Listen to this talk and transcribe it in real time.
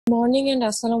Morning and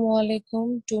Assalamu alaikum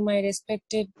to my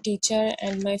respected teacher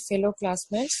and my fellow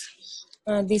classmates.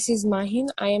 This is Mahin.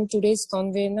 I am today's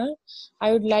convener.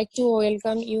 I would like to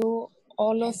welcome you,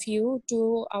 all of you,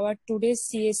 to our today's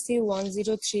CSC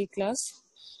 103 class.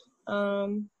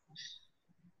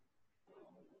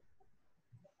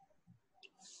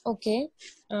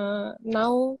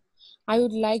 Now I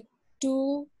would like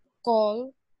to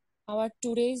call our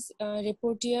today's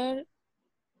reporter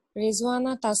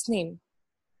Rizwana Tasnim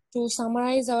to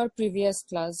summarize our previous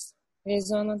class.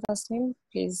 Rizwana Tasnim,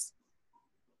 please.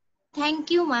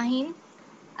 Thank you, Mahin.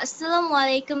 Assalamu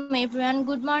alaikum, everyone.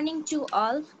 Good morning to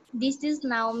all. This is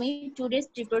Naomi, today's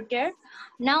reporter.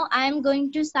 Now I am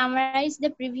going to summarize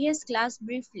the previous class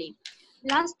briefly.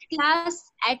 Last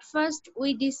class, at first,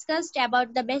 we discussed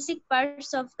about the basic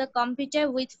parts of the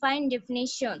computer with fine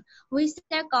definition, which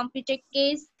are computer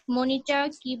case, monitor,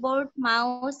 keyboard,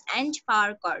 mouse, and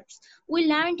power cords. We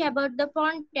learned about the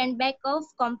front and back of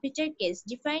computer case,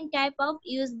 different type of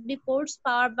USB ports,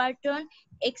 power button,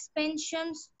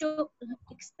 expansion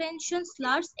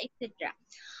slots, etc.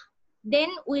 Then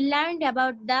we learned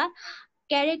about the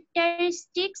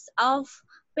characteristics of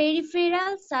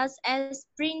peripherals such as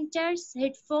printers,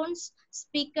 headphones,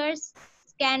 speakers,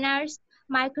 scanners,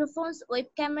 microphones, web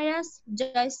cameras,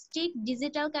 joystick,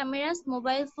 digital cameras,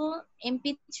 mobile phone,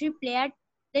 MP3 player,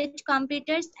 tablet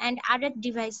computers, and other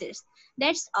devices.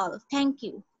 That's all. Thank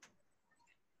you.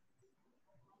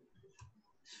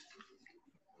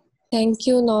 Thank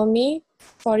you, Naomi,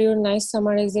 for your nice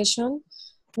summarization.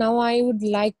 Now I would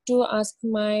like to ask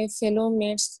my fellow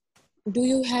mates, do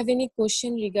you have any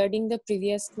question regarding the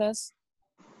previous class?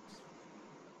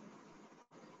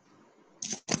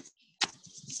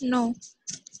 No.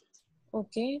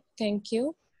 Okay, thank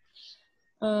you.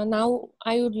 Now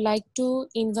I would like to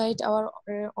invite our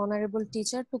honorable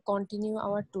teacher to continue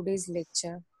our today's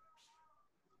lecture.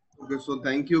 Okay, so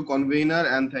thank you, convener,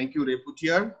 and thank you,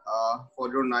 Reputier,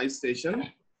 for your nice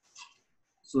session.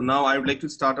 So now I would like to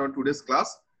start our today's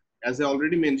class. As I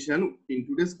already mentioned, in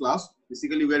today's class,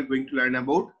 basically we are going to learn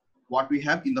about what we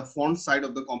have in the front side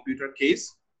of the computer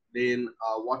case, then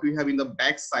what we have in the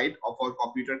back side of our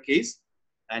computer case,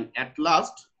 and at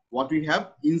last, what we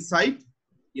have inside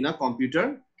in a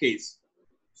computer case.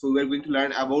 So we are going to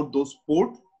learn about those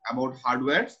ports, about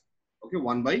hardware, okay,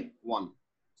 one by one.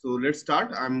 So let's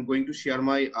start. I'm going to share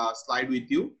my slide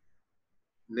with you.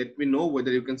 Let me know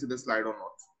whether you can see the slide or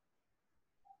not.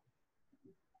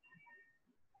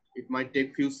 It might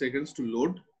take few seconds to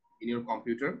load in your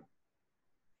computer.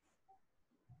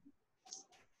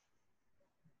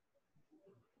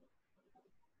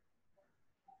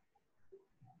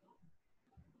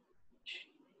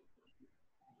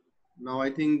 Now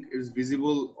I think it's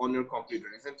visible on your computer,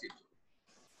 isn't it?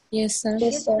 Yes, sir.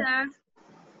 Yes, sir.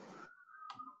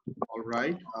 All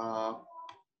right.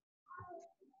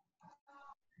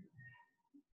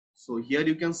 So here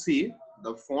you can see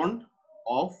the font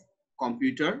of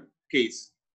computer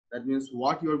case. That means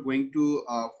what you are going to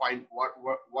find,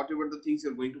 whatever the things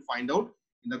you're going to find out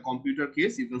in the computer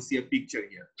case, you can see a picture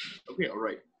here. Okay, all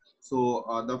right. So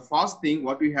the first thing,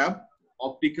 what we have,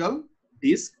 optical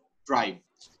disk drive.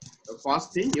 The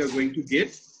first thing you're going to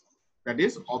get, that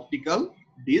is optical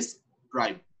disk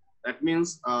drive. That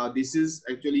means this is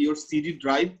actually your CD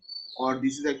drive, or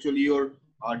this is actually your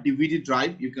DVD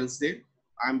drive, you can say.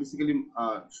 I'm basically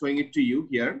showing it to you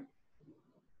here.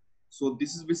 So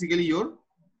this is basically your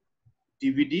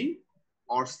DVD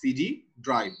or CD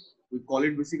drive. We call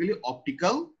it basically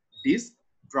optical disk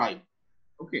drive.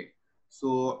 Okay.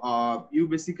 So you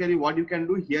basically, what you can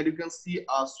do here, you can see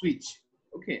a switch.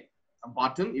 Okay. A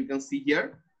button you can see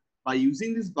here. By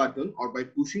using this button or by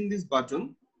pushing this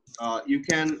button, you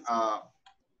can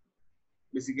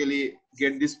basically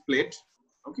get this plate.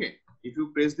 Okay. If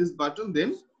you press this button,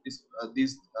 then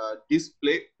this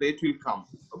plate will come,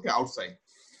 okay, outside.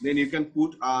 Then you can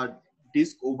put a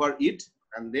disk over it,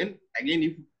 and then again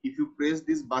if you press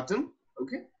this button,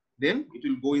 okay, then it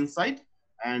will go inside,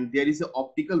 and there is an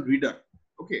optical reader.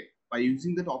 Okay, by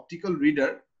using that optical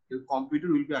reader, your computer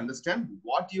will be understand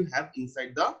what you have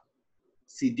inside the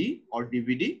CD or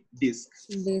DVD disk.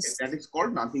 Okay, that is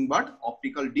called nothing but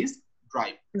optical disk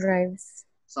drives.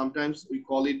 Sometimes we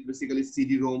call it basically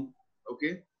CD-ROM,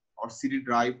 okay, or CD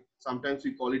drive. Sometimes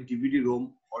we call it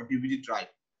DVD-ROM or DVD drive.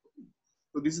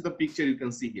 So this is the picture you can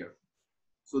see here.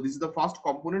 So this is the first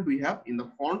component we have in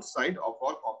the front side of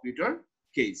our computer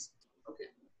case. Okay.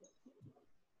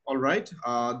 All right.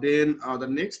 Then the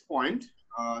next point,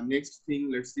 next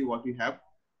thing, let's see what we have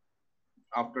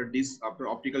after this, after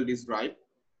optical disk drive.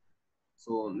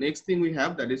 So next thing we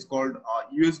have, that is called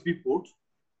USB port.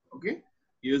 Okay.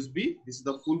 USB. This is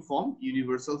the full form,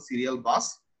 Universal Serial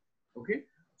Bus. Okay.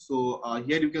 So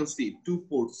here you can see 2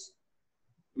 ports.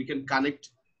 We can connect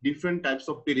different types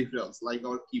of peripherals like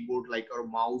our keyboard, like our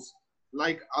mouse,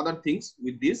 like other things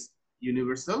with this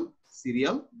Universal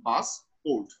Serial Bus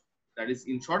port. That is,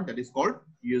 in short, that is called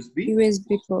USB.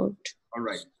 USB port. All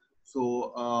right.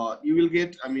 So you will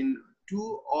get, I mean,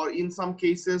 2, or in some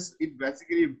cases it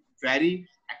basically vary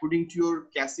according to your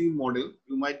caching model.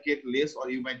 You might get less or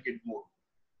you might get more.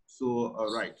 So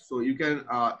right, so you can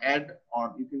add,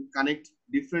 or you can connect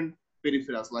different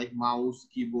peripherals like mouse,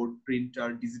 keyboard,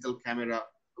 printer, digital camera.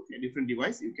 Okay, different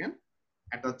device you can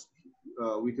attach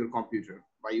with your computer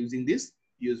by using this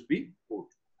USB port.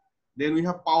 Then we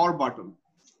have power button.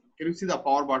 Can you see the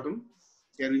power button?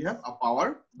 Here we have a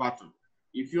power button.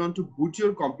 If you want to boot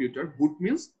your computer, boot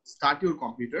means start your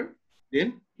computer,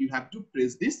 then you have to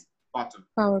press this button.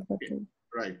 Power Okay. button.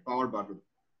 Right, power button.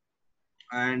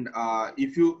 And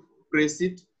if you press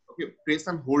it, okay, press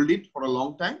and hold it for a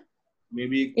long time,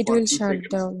 maybe It for will 2 shut seconds,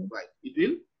 down. right, it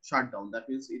will shut down. That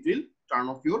means it will turn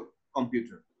off your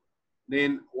computer.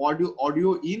 Then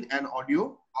audio in and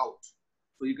audio out.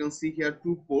 So you can see here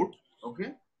 2 ports.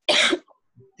 Okay.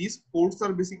 These ports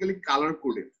are basically color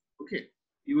coded. Okay.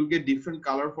 You will get different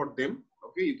color for them.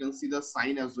 Okay. You can see the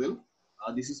sign as well.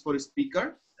 This is for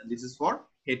speaker and this is for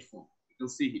headphone. You can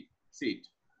see it.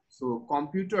 So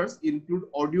computers include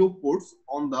audio ports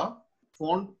on the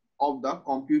front of the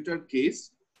computer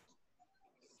case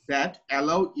that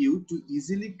allow you to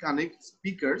easily connect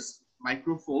speakers,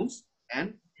 microphones,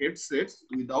 and headsets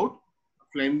without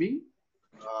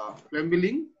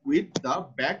fumbling with the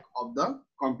back of the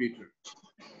computer.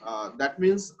 That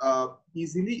means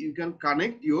easily you can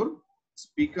connect your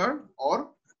speaker or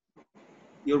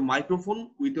your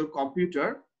microphone with your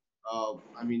computer.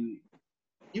 I mean,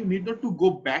 you need not to go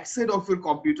backside of your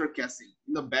computer caching.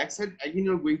 In the backside, again,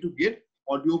 you're going to get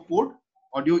audio port,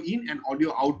 audio in and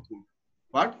audio output.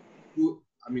 But to,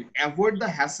 I mean, avoid the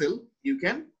hassle, you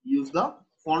can use the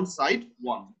front side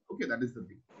one. Okay, that is the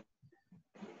thing.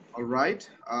 All right.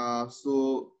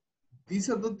 So these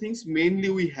are the things mainly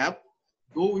we have.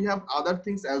 Though we have other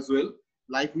things as well,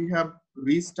 like we have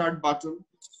restart button,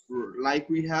 like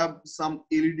we have some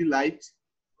LED light.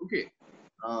 Okay.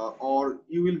 Or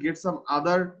you will get some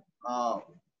other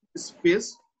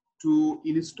space to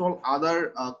install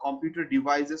other computer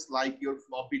devices like your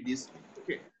floppy disk.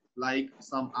 Okay, like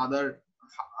some other.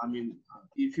 I mean,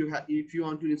 if you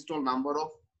want to install number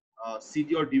of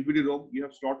CD or DVD-ROM, you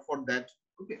have slot for that.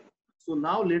 Okay, so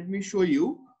now let me show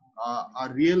you a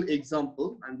real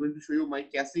example. I'm going to show you my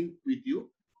caching with you.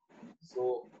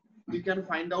 So you can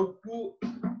find out 2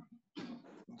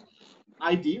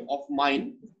 ID of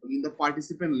mine in the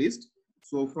participant list.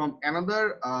 So from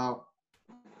another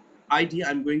ID,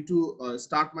 I'm going to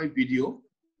start my video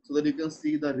so that you can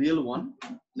see the real one.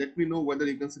 Let me know whether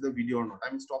you can see the video or not.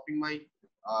 I'm stopping my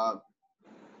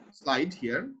slide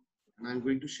here and I'm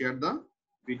going to share the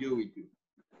video with you.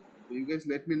 So you guys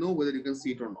let me know whether you can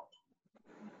see it or not.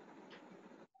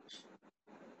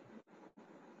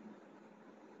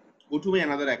 Go to my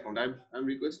another account. I'm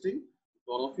requesting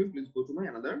all of you, please go to my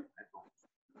another account.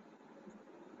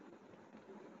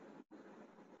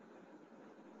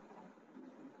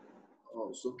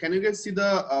 Oh, so can you guys see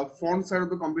the front side of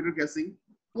the computer caching?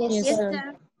 Yes, Yes, sir.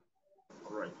 sir.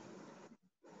 All right.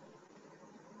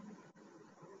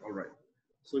 All right.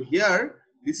 So here,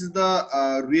 this is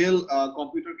the real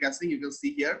computer caching you can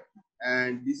see here,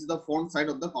 and this is the front side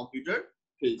of the computer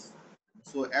case.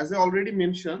 So as I already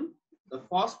mentioned, the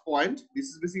first point, this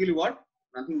is basically what?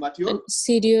 Nothing but your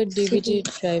CD or DVD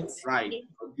drive. right.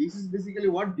 So this is basically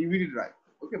what? DVD drive.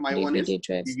 Okay, my one is DVD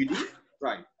drive. DVD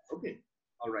drive. Okay.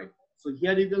 All right. So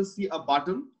here you can see a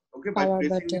button. Okay, by Power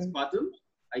pressing this button,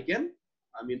 I can,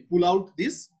 pull out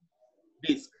this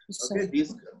disk. Okay,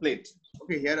 disk plate.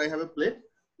 Okay, here I have a plate.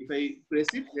 If I press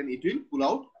it, then it will pull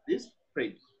out this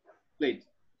plate.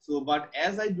 So, but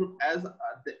as I do, as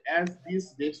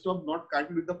this desktop not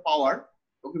connected with the power,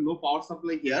 okay, no power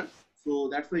supply here, so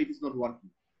that's why it is not working.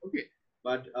 Okay,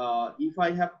 but if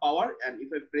I have power and if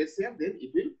I press here, then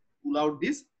it will pull out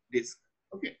this disk.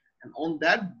 Okay, and on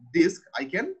that disk, I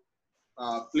can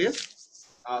place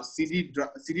CD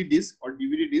disk or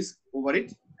DVD disk over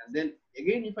it, and then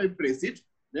again if I press it,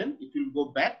 then it will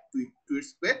go back to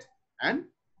its plate, and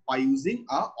by using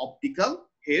a optical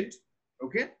head,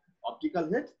 okay,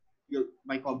 optical head,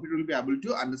 my computer will be able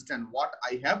to understand what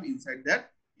I have inside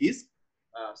that is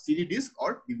CD disk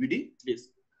or DVD disk.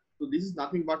 So this is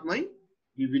nothing but my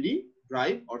DVD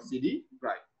drive or CD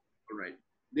drive. All right.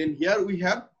 Then here we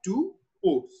have 2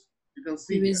 ports. You can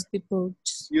see USB here.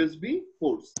 ports. USB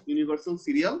ports, Universal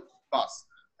Serial Bus.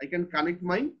 I can connect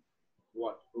my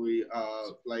what we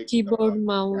like Keyboard, right,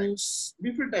 mouse,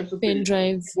 different types of pen peripherals,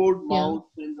 drive. keyboard, Yeah. mouse,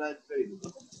 pen drive, very good.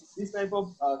 Okay. This type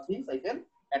of things I can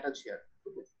attach here.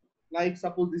 Okay. Like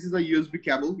suppose this is a USB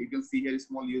cable. You can see here a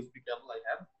small USB cable I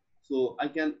have. So I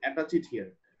can attach it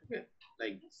here. Okay,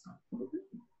 like this. Okay.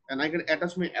 And I can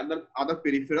attach my other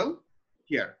peripheral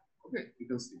here. Okay, you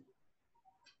can see.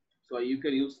 So you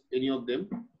can use any of them.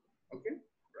 Okay,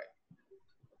 right.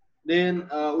 Then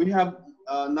we have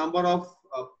a number of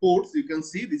ports. You can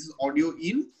see this is audio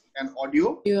in and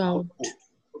audio Out. output.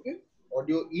 Okay,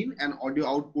 audio in and audio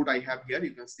output I have here.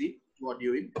 You can see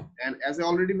audio in, and as I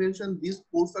already mentioned, these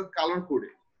ports are color coded.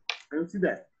 Can you see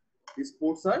that? These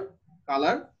ports are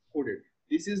color coded.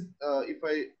 This is if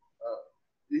I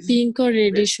this Pink or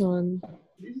is reddish one.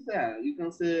 this is you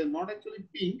can say not actually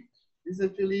pink. This is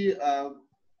actually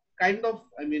kind of,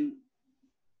 I mean,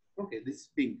 okay, this is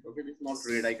pink. Okay, this is not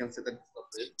red. I can say that it's not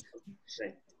red. Okay,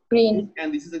 right. Green.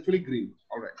 And this is actually green.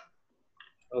 All right.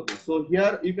 Okay, so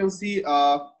here you can see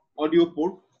audio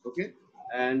port. Okay,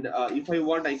 and if I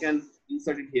want, I can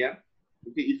insert it here.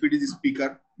 Okay, if it is a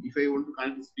speaker, if I want to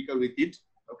connect the speaker with it.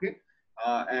 Okay,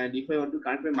 and if I want to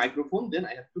connect my microphone, then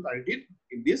I have to connect it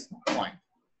in this point.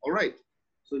 All right.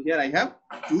 So here I have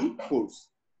two ports.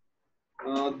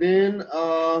 Then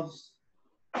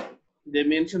they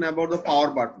mention about the power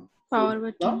button. Power So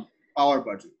button. the power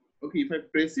button. Okay, if I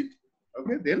press it,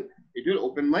 okay, then it will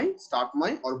open my, start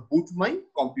my, or boot my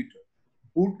computer.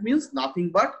 Boot means nothing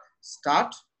but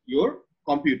start your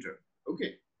computer.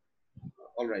 Okay.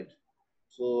 All right.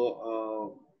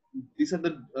 So these are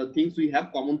the things we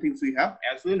have, common things we have,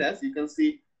 as well as you can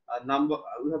see a number.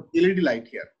 We have LED light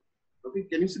here. Okay,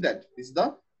 can you see that? This is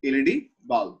the LED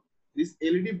bulb. This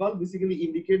LED bulb basically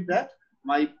indicates that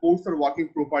my ports are working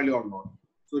properly or not.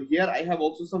 So here I have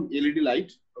also some LED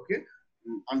light. Okay,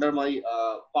 under my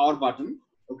power button.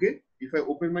 Okay, if I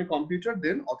open my computer,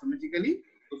 then automatically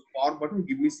those power button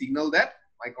give me signal that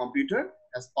my computer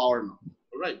has power now.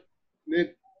 All right.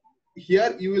 Then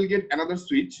here you will get another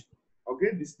switch.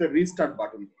 Okay, this is the restart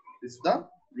button. This is the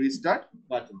restart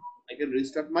button. I can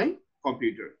restart my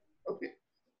computer. Okay.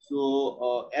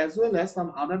 So as well as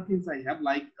some other things I have,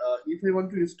 like if I want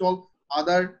to install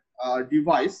other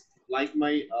device like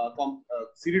my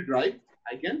CD drive,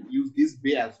 I can use this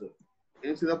bay as well.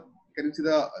 Can you see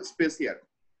the space here?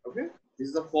 Okay, this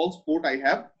is the false port I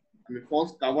have, I mean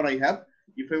false cover I have.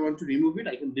 If I want to remove it,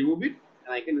 I can remove it,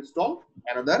 and I can install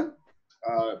another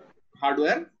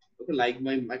hardware. Okay, like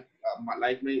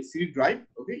my CD drive.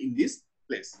 Okay, in this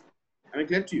place. Am I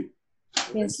clear to you?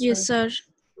 Okay. Yes. Yes, sir.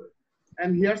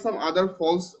 And here some other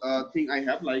false thing I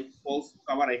have, like false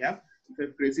cover I have. If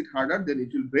I press it harder, then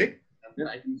it will break, and then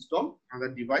I can install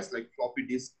another device like floppy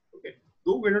disk. Okay,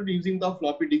 though we're not using the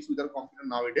floppy disk with our computer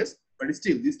nowadays, but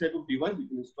still this type of device we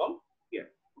can install here.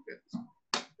 Okay.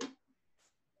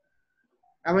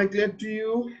 Am I clear to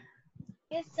you?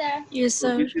 Yes, sir. Yes, So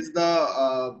sir. this is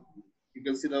the you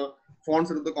can see the front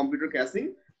side of the computer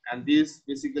casing, and this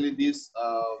basically this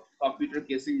computer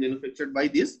casing manufactured by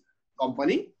this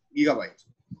company Gigabyte.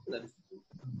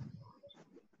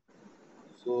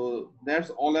 So that's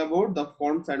all about the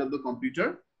front side of the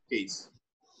computer case.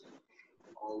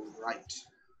 All right.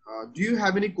 Do you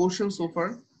have any questions so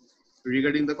far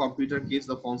regarding the computer case,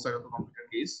 the front side of the computer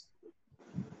case?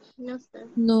 No, sir.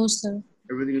 No, sir.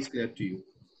 Everything is clear to you.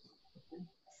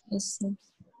 Yes, sir.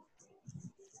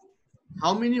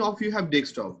 How many of you have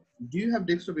desktop? Do you have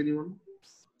desktop, anyone?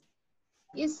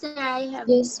 Yes, sir. I have.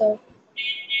 Yes, sir.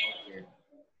 Okay.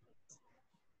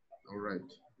 All right.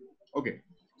 Okay.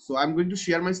 So I'm going to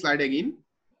share my slide again.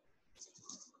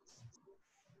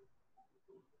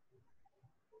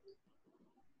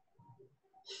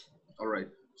 All right.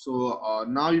 So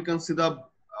now you can see the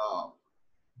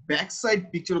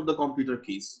backside picture of the computer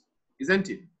case, isn't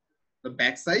it? The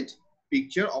backside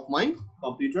picture of my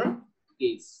computer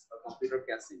case, a computer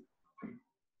casing.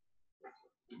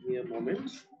 Give me a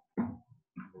moment.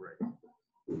 All right.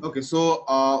 Okay. So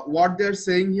what they're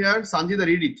saying here, Sanjita,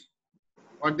 read it.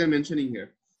 What they're mentioning here.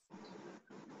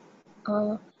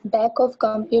 Back of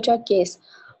computer case.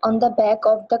 On the back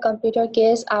of the computer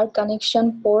case are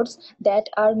connection ports that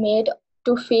are made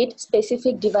to fit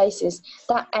specific devices.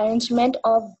 The arrangement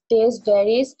of these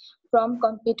varies from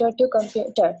computer to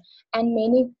computer, and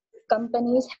many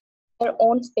companies have their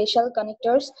own special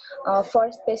connectors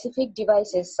for specific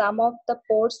devices. Some of the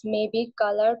ports may be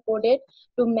color coded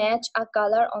to match a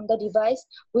color on the device,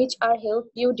 which are help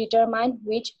you determine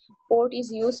which port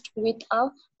is used with a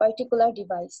particular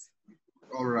device.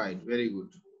 All right, very good,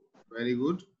 very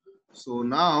good. So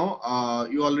now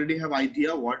you already have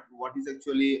idea what is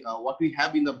actually what we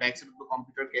have in the backside of the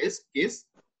computer case.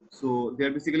 So they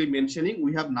are basically mentioning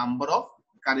we have number of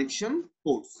connection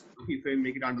ports. Okay, if I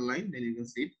make it underline, then you can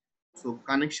see it. So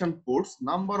connection ports,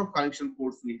 number of connection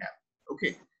ports we have.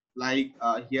 Okay, like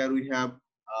here we have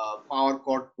power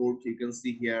cord port, you can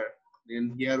see here.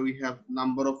 Then here we have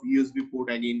number of USB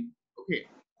port again. Okay,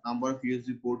 number of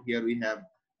USB port here we have.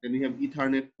 Then we have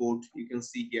Ethernet port, you can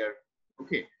see here.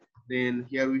 Okay, then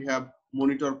here we have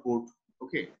monitor port.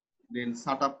 Okay, then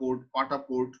SATA port, PATA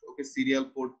port. Okay, serial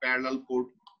port, parallel port.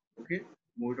 Okay,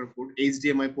 monitor port,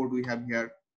 HDMI port we have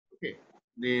here. Okay,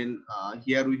 then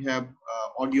here we have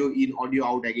audio in, audio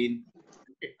out again.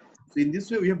 Okay, so in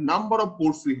this way we have number of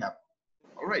ports we have.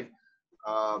 All right,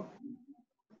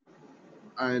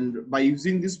 and by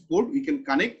using this port we can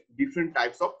connect different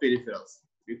types of peripherals.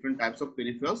 Different types of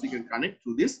peripherals we can connect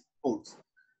through these ports.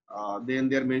 Then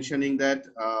they are mentioning that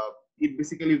it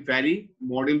basically vary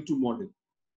model to model.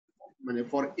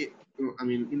 For I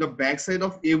mean, in the backside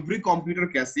of every computer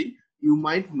casing, you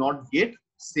might not get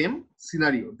same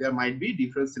scenario. There might be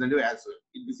different scenario as well.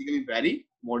 It basically vary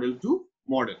model to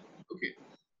model. Okay,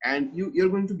 and you're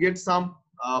going to get some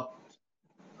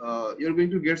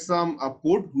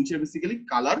port which are basically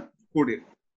color coded.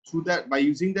 Through that, by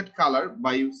using that color,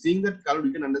 by seeing that color,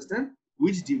 you can understand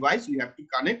which device you have to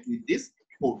connect with this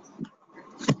port.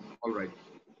 All right.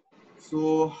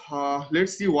 So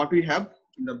let's see what we have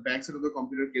in the back side of the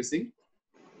computer casing.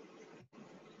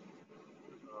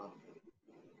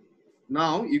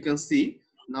 Now you can see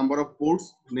number of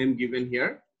ports name given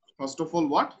here. First of all,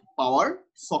 what? Power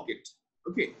socket.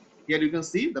 Okay, here you can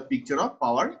see the picture of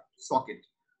power socket.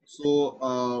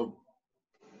 So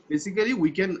basically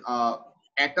we can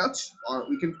attach or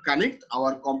we can connect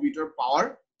our computer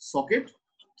power socket,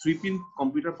 3-pin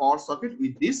computer power socket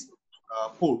with this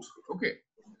port. Okay,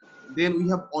 then we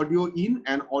have audio in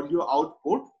and audio out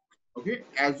port. Okay,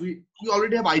 as we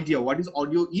already have idea what is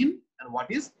audio in and what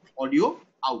is audio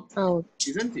out,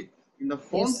 isn't it? In the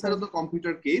front side of the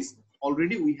computer case,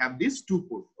 already we have this 2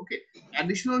 port. Okay,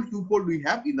 additional 2 port we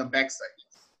have in the back side.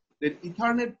 Then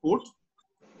Ethernet port.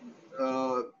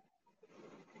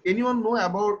 Anyone know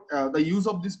about the use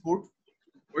of this port?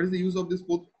 What is the use of this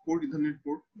port, Ethernet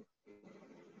port?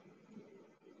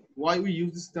 Why we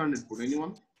use this Ethernet port?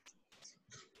 Anyone?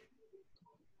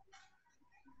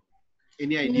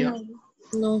 Any idea?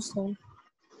 No, sir.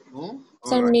 No?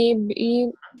 Sir, Right.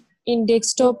 maybe in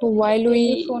desktop while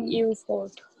we use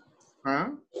port.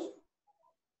 Huh?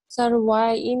 Sir,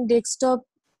 why in desktop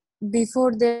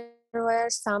before there were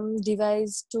some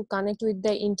device to connect with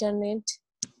the internet?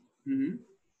 Mm-hmm.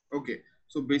 Okay,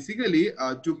 so basically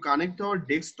to connect our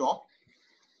desktop,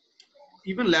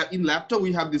 even in laptop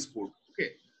we have this port.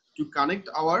 Okay, to connect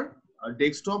our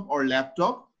desktop or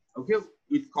laptop, okay,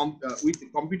 with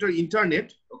computer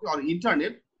internet, okay, or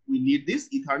internet, we need this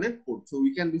Ethernet port. So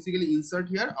we can basically insert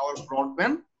here our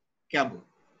broadband cable.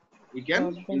 We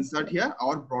can insert here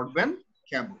our broadband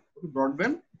cable, okay,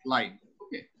 broadband line.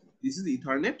 Okay, this is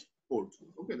Ethernet port.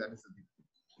 Okay, that is the thing.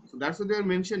 So that's what they are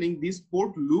mentioning. This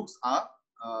port looks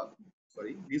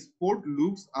this port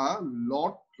looks a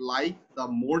lot like the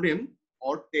modem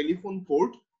or telephone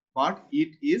port, but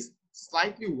it is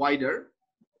slightly wider.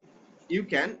 You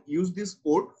can use this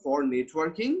port for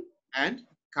networking and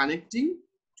connecting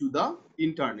to the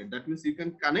internet. That means you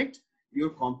can connect your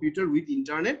computer with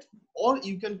internet, or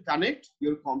you can connect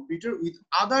your computer with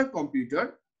other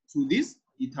computer through this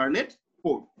Ethernet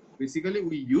port. Basically,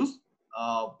 we use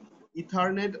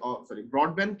Ethernet or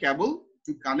broadband cable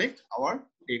to connect our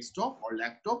desktop or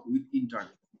laptop with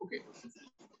internet. Okay,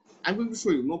 I'm going to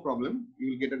show you, no problem.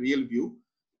 You will get a real view.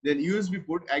 Then USB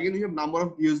port, again we have number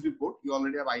of USB port. You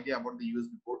already have idea about the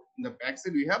USB port. In the back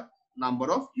side we have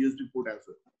number of USB port as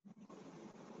well.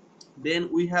 Then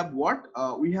we have what?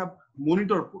 We have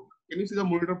monitor port. Can you see the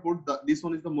monitor port? This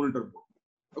one is the monitor port.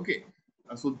 Okay,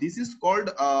 so this is called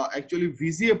actually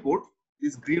VGA port.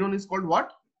 This green one is called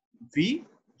what?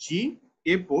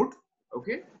 VGA port.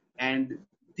 Okay, and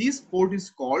this port is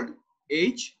called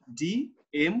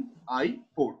HDMI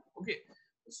port. Okay,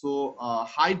 so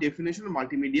high definition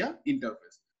multimedia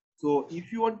interface. So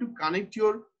if you want to connect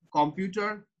your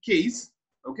computer case,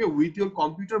 okay, with your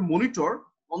computer monitor,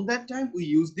 on that time we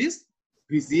use this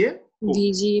VGA port.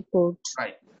 VGA port.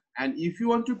 Right. And if you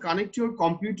want to connect your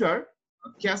computer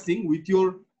casing with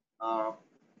your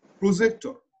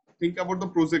projector, think about the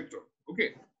projector.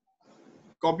 Okay,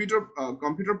 computer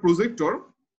projector.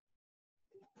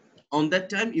 On that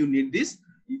time, you need this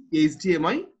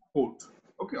HDMI port.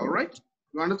 Okay, all right.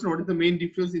 You understand what is the main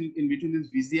difference in between this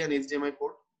VGA and HDMI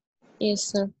port? Yes,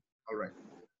 sir. All right.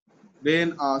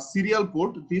 Then serial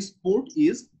port. This port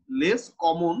is less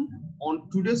common on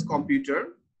today's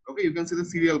computer. Okay, you can see the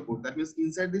serial port. That means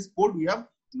inside this port we have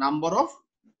number of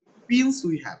pins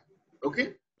we have.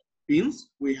 Okay, pins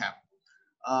we have.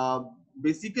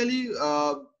 Basically,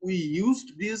 we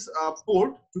used this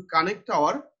port to connect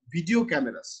our video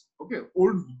cameras. Okay,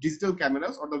 old digital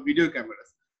cameras or the video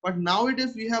cameras. But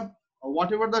nowadays we have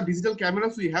whatever the digital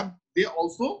cameras we have, they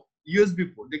also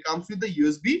USB port. They comes with the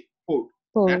USB port.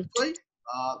 That's why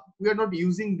we are not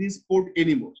using this port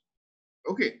anymore.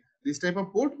 Okay, this type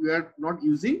of port we are not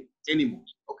using anymore.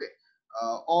 Okay,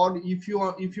 or if you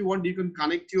want, you can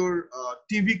connect your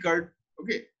TV card.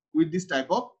 Okay, with this type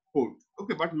of port.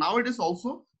 Okay, but nowadays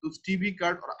also those TV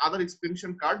card or other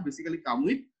expansion card basically come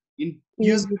with in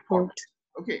USB port.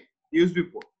 Okay,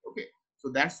 USB port. Okay, so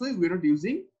that's why we're not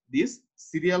using this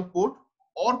serial port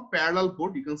or parallel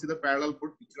port. You can see the parallel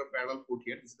port, picture of parallel port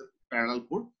here. This is the parallel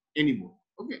port anymore.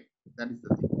 Okay, that is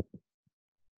the thing.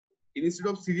 Instead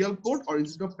of serial port or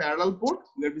instead of parallel port,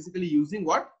 we are basically using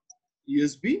what?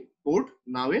 USB port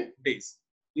nowadays.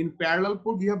 In parallel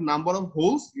port, we have number of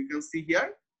holes, you can see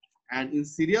here, and in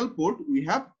serial port, we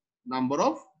have number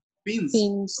of pins.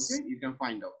 Okay, you can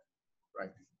find out,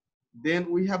 right?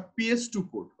 Then we have PS2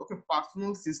 port. Okay,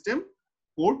 personal system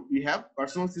port. We have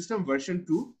personal system version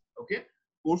 2. Okay,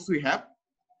 ports we have.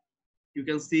 You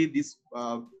can see these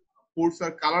ports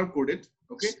are color coded.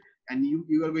 Okay. And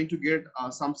you are going to get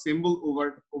some symbol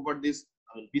over this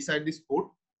beside this port.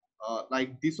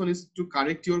 Like this one is to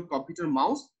connect your computer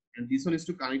mouse, and this one is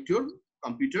to connect your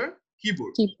computer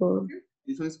keyboard. Okay?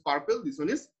 This one is purple, this one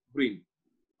is green.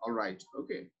 All right.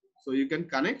 Okay. So you can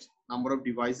connect number of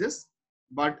devices,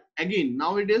 but again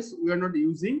nowadays we are not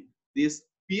using this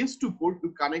PS2 port to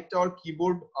connect our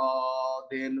keyboard,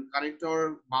 then connect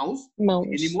our mouse.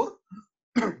 Anymore.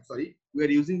 Sorry, we are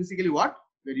using basically what?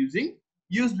 We are using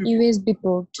USB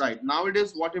port. Right.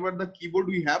 Nowadays, whatever the keyboard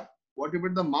we have, whatever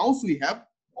the mouse we have,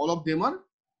 all of them are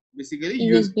basically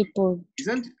USB port.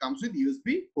 Isn't it? Comes with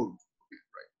USB port. Okay,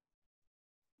 right.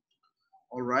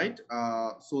 All right.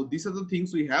 So these are the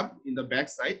things we have in the back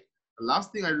side. The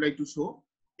last thing I'd like to show,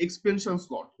 expansion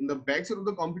slot. In the back side of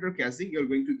the computer casing, you're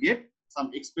going to get some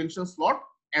expansion slot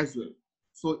as well.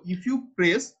 So if you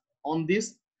press on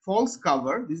this false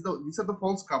cover, these are the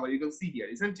false cover you can see here,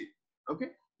 isn't it?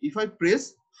 Okay. If I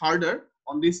press harder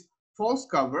on this false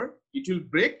cover, it will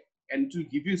break and it will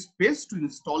give you space to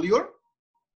install your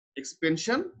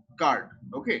expansion card.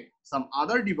 Okay, some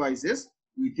other devices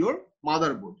with your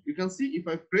motherboard. You can see if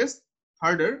I press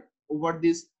harder over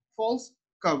this false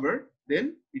cover,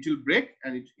 then it will break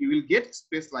and you will get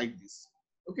space like this.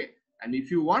 Okay, and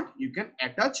if you want, you can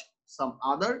attach some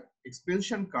other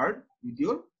expansion card with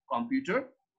your computer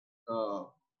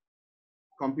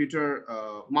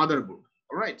motherboard.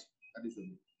 All right, that is it.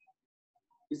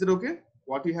 Is it okay?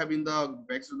 What you have in the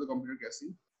back of the computer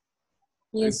casing?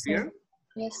 Yes, sir.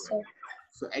 Yes, sir.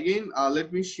 So again,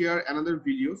 let me share another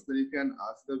video so that you can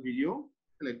see the video.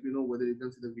 Let me know whether you can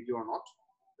see the video or not.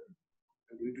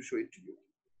 I'm going to show it to you.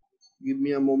 Give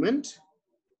me a moment.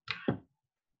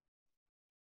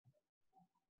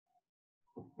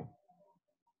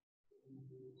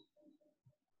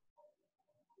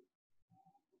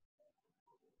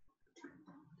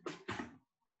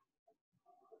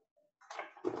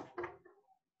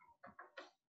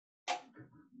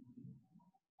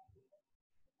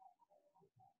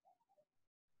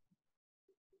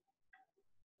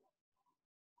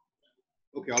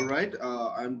 Okay, all right.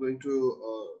 I'm going to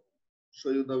show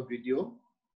you the video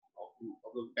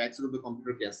of the back side of the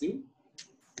computer casing.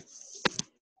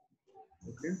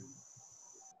 Okay.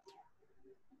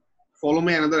 Follow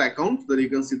my another account so that you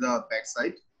can see the back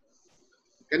side.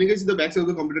 Can you guys see the back side of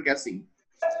the computer casing?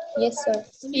 Yes, sir.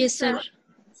 Yes, sir.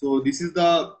 So this is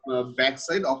the back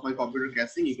side of my computer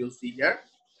casing. You can see here,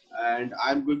 and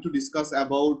I'm going to discuss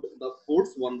about the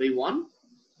ports one by one.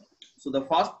 So the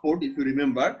first port, if you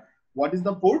remember, what is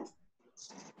the port?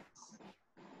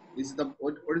 This is the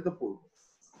what is the port?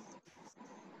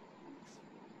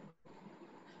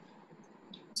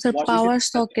 Sir, power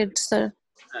socket, sir.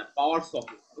 Power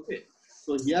socket. Okay.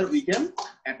 So here we can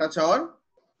attach our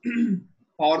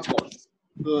power cord.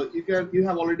 So you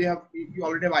already have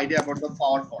idea about the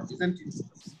power cord, isn't it?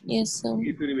 Yes, sir.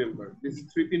 If you remember, this is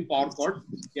 3-pin power cord.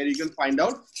 Here you can find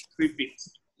out 3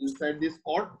 pins. Inside this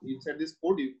cord, inside this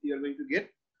port, you are going to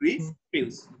get 3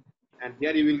 pins, and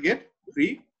here you will get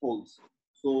 3 holes.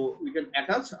 So we can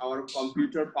attach our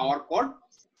computer power cord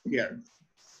here,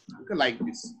 okay, like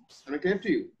this. Am I clear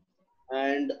to you?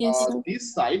 And yes,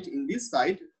 this side,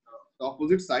 the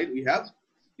opposite side, we have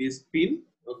this pin.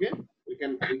 Okay, we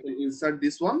can insert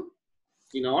this one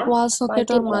in our wall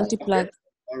socket or multi-plug.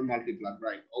 Or multi-plug,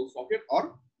 right? Wall socket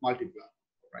or multi-plug,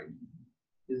 right?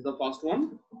 This is the first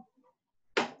one.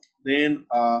 Then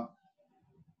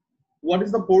what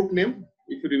is the port name?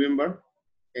 If you remember,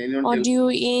 can anyone tell me? Audio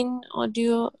in,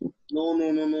 audio.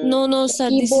 No. No, sir.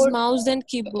 This is Keyboard. mouse and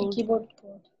keyboard. Keyboard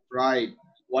port. Right.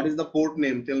 What is the port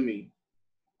name? Tell me.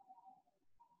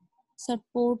 Sir,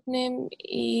 port name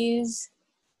is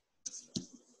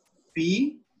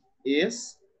PS2.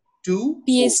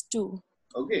 PS2.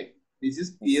 Okay. This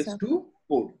is Yes, sir. PS2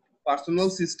 port. Personal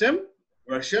system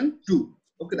version 2.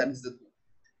 Okay, that is the thing.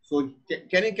 So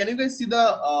can you guys see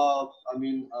the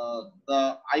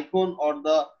the icon or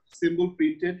the symbol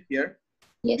printed here?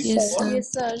 Yes, Yes, sir. sir.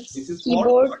 Yes, sir. This is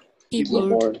Keyboard. for Keyboard.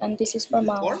 Keyboard, and this is for This is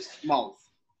mouse. for mouse.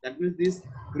 That means this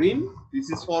green, this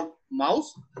is for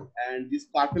mouse, and this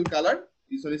purple color,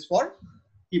 this one is for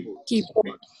keyboard. Keyboard.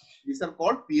 Okay. These are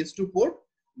called PS2 port.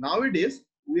 Nowadays,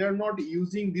 we are not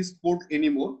using this port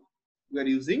anymore. We are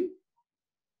using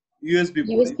USB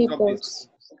port. USB ports.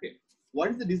 Okay.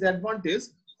 What is the disadvantage?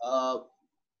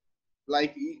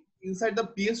 Like inside the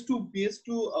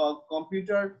PS2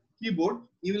 computer keyboard,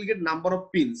 you will get number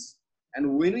of pins,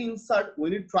 and when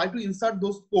you try to insert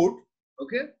those port,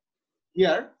 okay,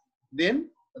 here, then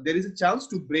there is a chance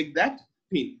to break that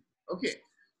pin. Okay,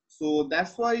 so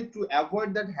that's why to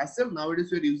avoid that hassle,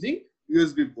 nowadays we are using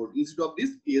USB port instead of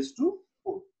this PS2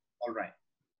 port. All right.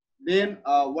 Then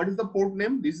what is the port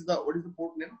name? What is the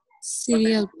port name?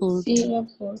 Serial port. Serial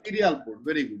port. Serial port.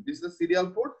 Very good. This is the serial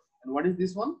port. And what is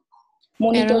this one?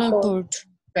 Monitor Parallel port. port.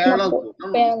 Parallel No, port.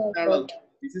 No, parallel parallel. port.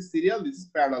 This is serial. This is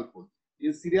parallel port.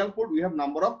 In serial port, we have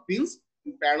number of pins.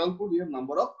 In parallel port, we have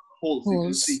number of holes. You can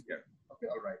Holes. see here. Okay,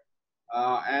 all right.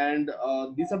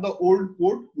 These are the old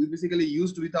port we basically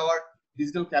used with our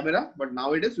digital camera, but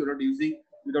nowadays we're not using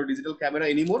with our digital camera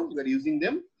anymore. We're using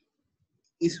them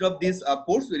instead of these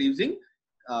ports. We're using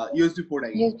USB port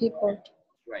again. USB port.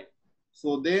 Right.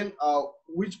 So then,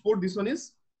 which port this one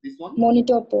is? This one.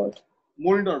 Monitor port.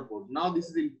 Monitor port. Now this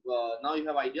is now you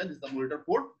have idea. This is the monitor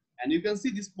port, and you can see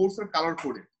these ports are color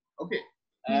coded. Okay,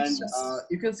 and Yes.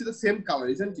 you can see the same color,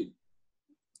 isn't it?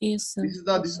 Yes, sir. This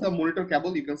is the monitor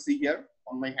cable you can see here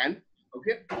on my hand.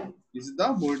 Okay, this is the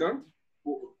monitor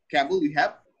cable we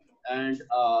have, and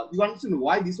you understand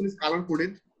why this one is color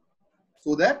coded,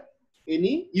 so that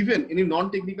even any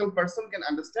non-technical person can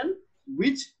understand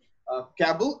which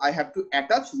cable I have to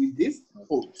attach with these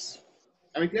ports.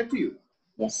 Am I clear to you?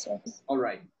 Yes, sir. All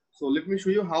right. So let me show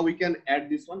you how we can add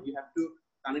this one. You have to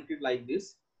connect it like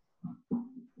this.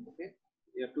 Okay.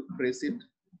 You have to press it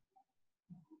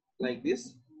like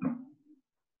this.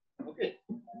 Okay.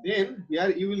 Then here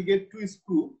you will get two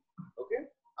screws. Okay.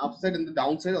 Upside and the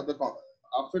downside of the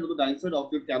upside or the downside of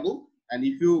your cable. And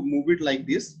if you move it like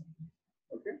this,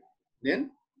 okay,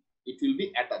 then it will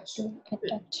be attached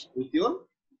Attach. with your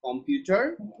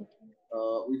computer.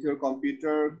 With your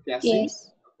computer casing.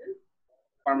 Yes.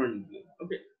 Permanently.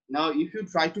 Okay. Now, if you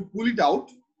try to pull it out,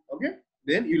 okay,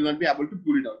 then you will not be able to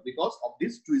pull it out because of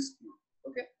this two screw.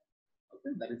 Okay.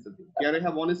 Okay. That is the thing. Here I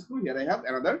have one screw. Here I have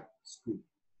another screw.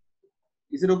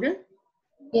 Is it okay?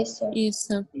 Yes, sir. Yes,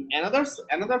 sir. In another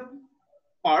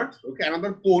part. Okay.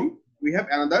 Another pole. We have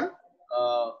another.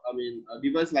 A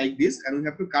device like this, and we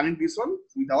have to connect this one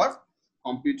with our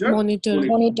computer Monitor.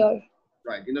 Monitor.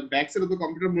 Right. In the back side of the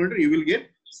computer monitor, you will get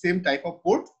same type of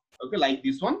port. Okay, like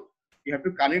this one. You have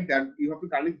to connect that. You have to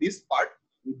connect this part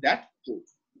with that port.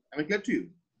 Am I clear to you?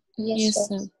 Yes, Yes,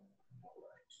 sir. sir.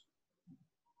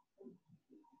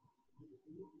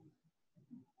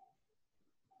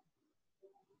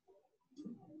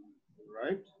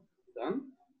 Right. Done.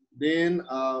 Then,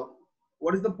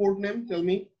 what is the port name? Tell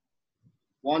me.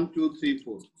 1, 2, 3,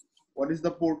 4. What is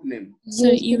the port name?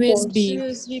 Sir, USB.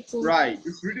 USB port. Right.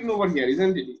 It's written over here,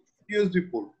 isn't it? USB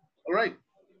port. All right.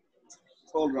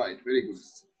 All right. Very good.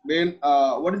 Then,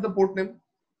 what is the port name?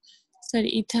 Sir,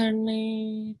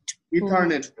 Ethernet.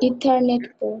 Ethernet port. Ethernet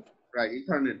port. Right,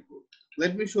 Ethernet port.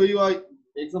 Let me show you an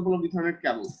example of Ethernet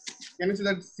cable. Can you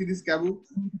see this cable?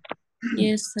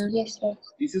 Yes, sir. Yes, sir.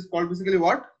 This is called basically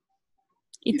what?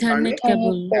 Ethernet Ethernet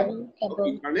cable. port.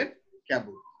 Okay, Cable. Ethernet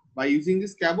cable. By using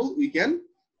this cable, we can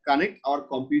connect our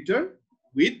computer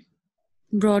with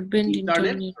Broadband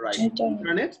Internet, internet. right? Internet.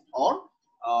 Internet or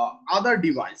other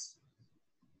device.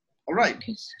 All right.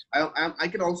 Okay, sir. I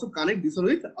can also connect this one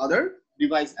with other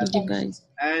device as well. Device.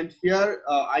 And here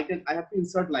I have to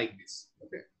insert like this.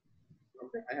 Okay.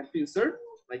 Okay. I have to insert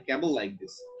my cable like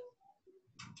this.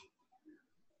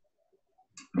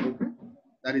 Okay.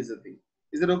 That is the thing.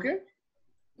 Is it okay?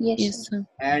 Yes, Yes, sir. sir.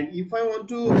 And if I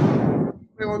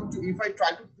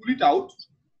try to pull it out,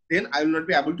 then I will not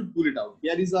be able to pull it out.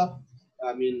 Here is a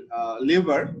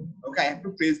lever. Okay, I have to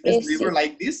press this Press lever it.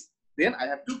 like this. Then I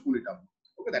have to pull it out.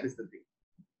 Okay, that is the thing.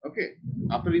 Okay,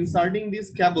 after inserting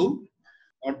this cable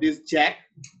or this jack,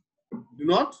 do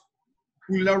not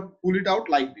pull it out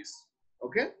like this.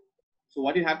 Okay, so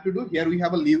what you have to do here, we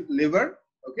have a lever.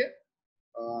 Okay,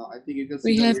 I think you can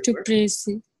see We the have to lever. press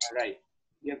it, Right,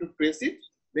 you have to press it,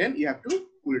 then you have to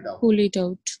pull it out. pull it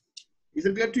out. Is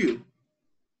it clear to you?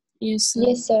 Yes, sir.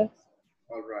 Yes, sir.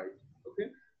 All right. Okay.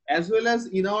 As well as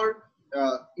in our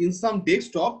in some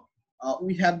desktop,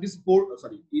 we have this port.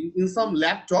 In some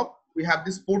laptop we have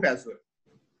this port as well.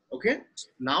 Okay.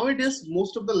 Nowadays,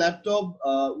 most of the laptop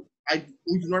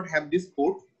we do not have this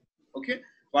port. Okay.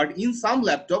 But in some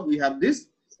laptop we have this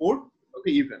port.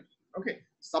 Okay. Even. Okay.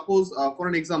 Suppose for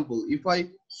an example, if I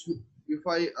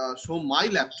show my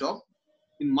laptop,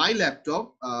 in my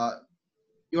laptop,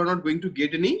 you are not going to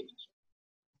get any.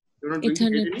 You're not going to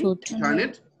get Ethernet any port.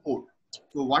 Ethernet port.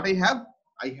 So what I have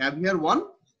here one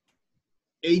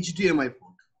HDMI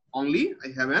port. Only I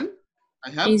have one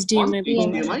HDMI port.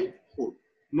 HDMI port.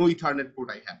 No Ethernet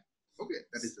port I have. Okay,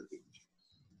 that is the thing.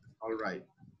 All right.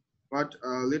 But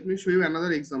let me show you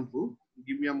another example.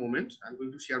 Give me a moment. I'm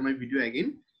going to share my video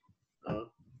again.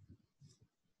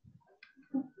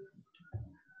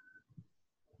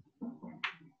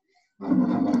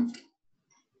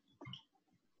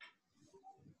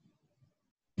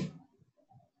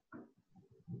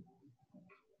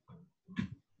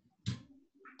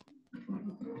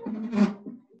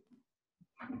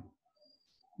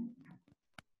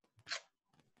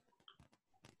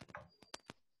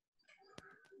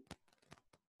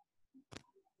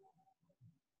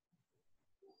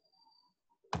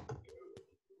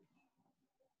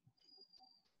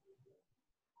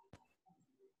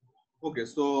 Okay,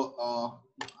 so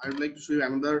I would like to show you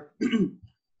another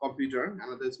computer,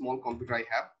 another small computer I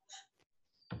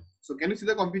have. So can you see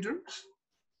the computer?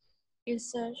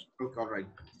 Yes, sir. Okay, all right.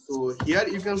 So here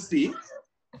you can see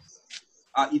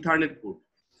Ethernet port.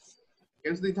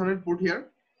 Can you see the Ethernet port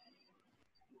here?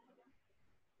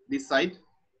 This side.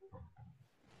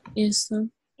 Yes, sir.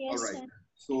 Yes, all right. sir.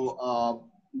 So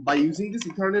by using this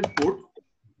Ethernet port,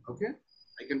 okay,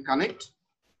 I can connect.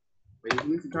 By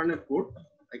using this Ethernet port,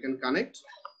 I can connect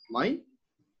my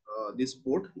this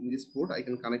port. In this port, I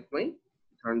can connect my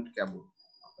Ethernet cable.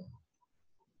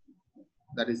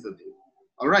 That is the thing.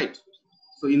 All right.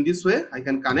 So in this way, I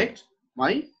can connect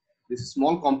my this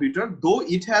small computer. Though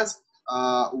it has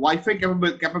Wi-Fi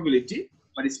capability,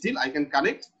 but still I can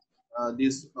connect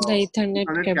this The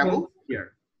Ethernet cable.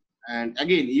 here. And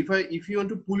again, if you want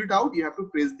to pull it out, you have to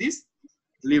press this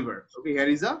lever. Okay, here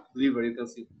is a lever. You can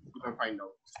see. You can find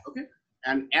out. Okay,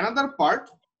 and another part.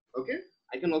 Okay,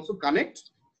 I can also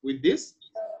connect with this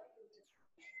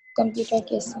Computer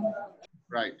casing.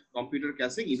 right computer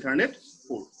casing Ethernet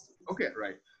port. Okay,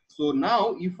 right. So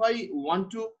now if I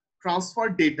want to transfer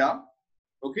data,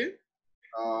 okay,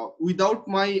 without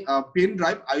my pen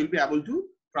drive, I will be able to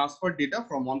transfer data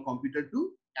from one computer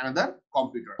to another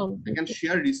computer. I can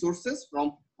share resources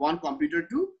from one computer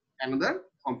to another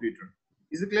computer.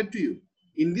 Is it clear to you?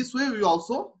 In this way, we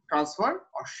also transfer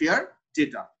or share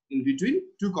data in between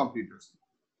two computers.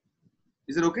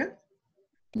 Is it okay?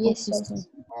 Yes, sir.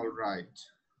 All right.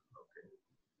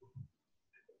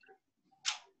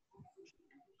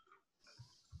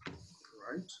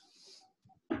 Right.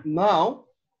 Now,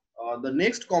 the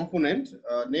next component,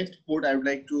 next port I would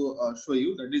like to show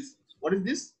you. That is, what is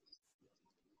this?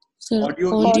 So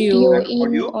Audio Audio and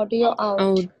in, audio out.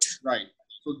 out. Right.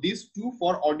 So these two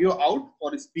for audio out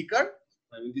for speaker.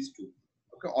 I mean these two.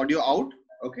 Okay, audio out.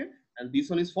 Okay, and this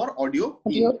one is for audio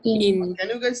Audio in. In. Can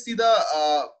you guys see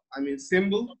the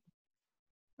symbol?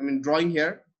 I mean drawing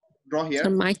here. Draw here. A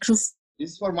microphone.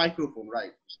 This is for microphone,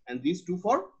 right? And these two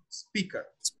for speaker.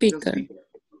 Speaker. Okay,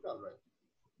 all right.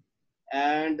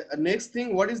 And next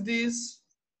thing, what is this?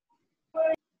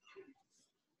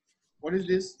 What is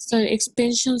this? So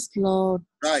expansion slot.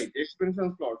 Right,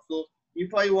 expansion slot. So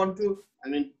if I want to,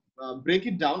 break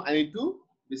it down, I need to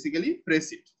basically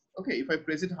press it. Okay, if I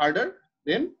press it harder,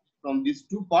 then from these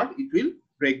two parts, it will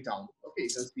break down. Okay, you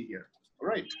can see here. All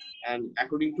right. And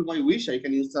according to my wish, I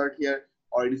can insert here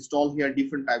or install here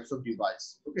different types of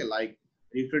device. Okay, like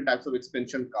different types of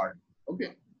expansion card.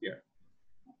 Okay, here.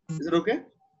 Is it okay?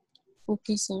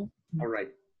 Okay, sir. All right.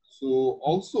 So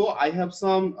also I have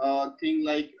some thing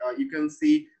like you can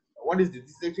see what is this?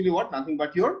 This is actually what? Nothing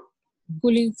but your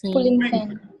Cooling fan. Cooling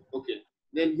fan. Okay.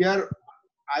 Then here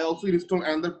I also install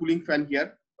another cooling fan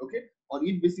here. Okay. Or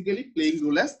it basically playing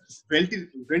role as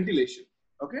ventilation.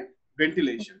 Okay.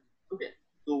 Ventilation. Okay.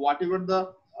 So whatever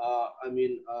the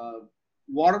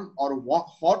warm or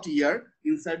hot air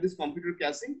inside this computer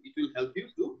casing, it will help you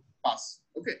to pass.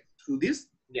 Okay. Through this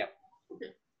gap.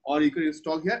 Okay. Or you can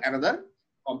install here another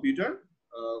computer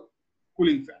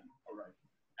cooling fan. All right.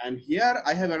 And here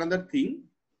I have another thing.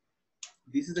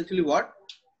 This is actually what?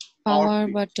 Power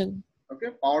switch. button.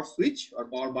 Okay, power switch or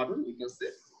power button, you can say,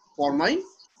 for my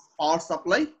power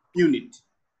supply unit.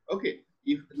 Okay,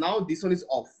 if now this one is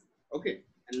off. Okay,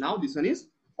 and now this one is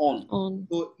on.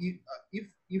 So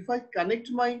if I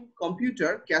connect my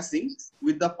computer casing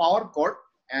with the power cord,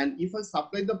 and if I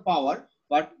supply the power,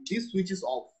 but this switch is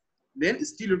off, then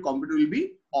still your computer will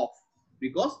be off,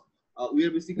 because we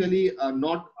are basically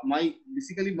not my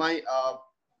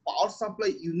power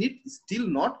supply unit is still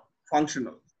not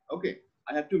functional. Okay,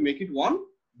 I have to make it on,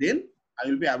 then I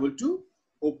will be able to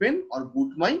open or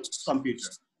boot my computer.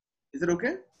 Is it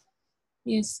okay?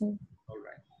 Yes, sir. All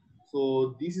right.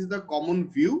 So this is the common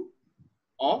view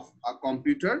of a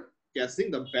computer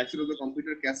casing, the backside of the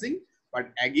computer casing,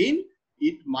 but again,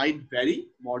 it might vary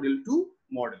model to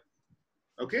model.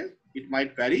 Okay, it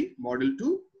might vary model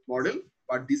to model,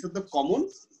 but these are the common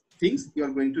things you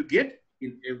are going to get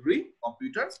in every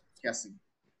computer casing.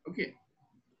 Okay.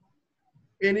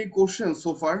 Any questions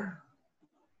so far?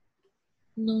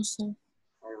 No, sir.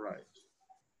 All right.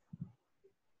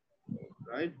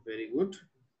 All right, very good.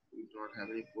 We do not have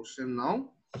any question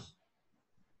now.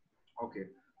 Okay,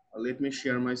 let me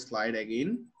share my slide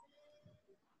again.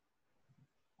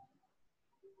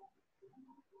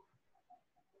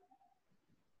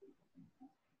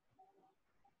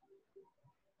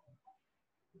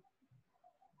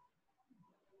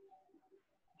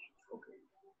 Okay.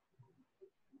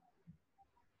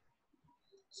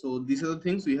 So these are the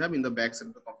things we have in the backside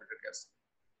of the computer case.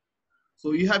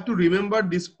 So you have to remember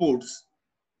these ports,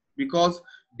 because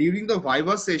during the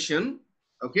Viva session,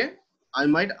 okay, I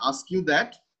might ask you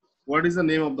that what is the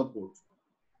name of the port.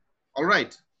 All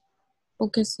right.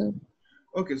 Okay, sir.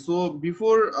 Okay, so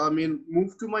before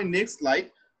move to my next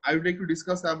slide, I would like to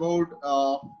discuss about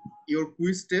your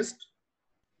quiz test,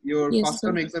 your first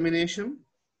term examination,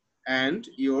 and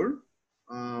your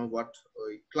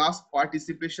class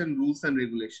participation rules and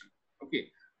regulation.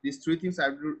 Okay, these three things I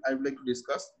would like to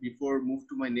discuss before move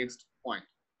to my next point.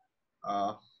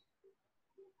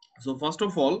 So first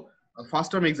of all,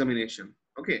 first term examination.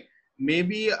 Okay,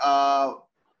 maybe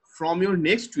from your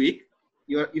next week,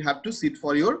 you have to sit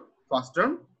for your first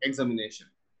term examination.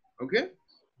 Okay,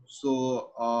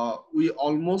 so we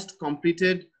almost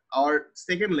completed our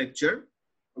second lecture.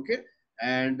 Okay,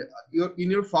 and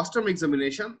in your first term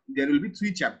examination, there will be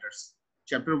 3 chapters: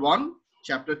 chapter 1,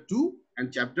 chapter 2,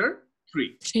 and chapter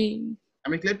 3.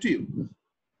 Am I clear to you?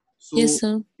 So yes,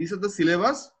 sir. These are the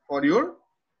syllabus for your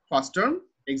first term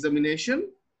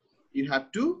examination. You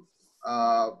have to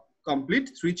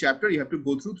complete 3 chapters. You have to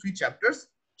go through 3 chapters: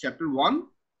 chapter 1,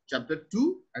 chapter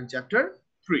 2, and chapter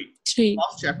 3.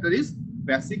 First chapter is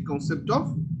basic concept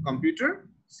of computer.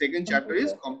 Second chapter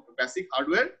is basic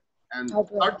hardware, and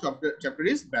third chapter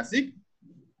is basic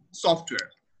software.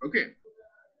 Okay,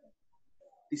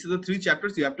 these are the 3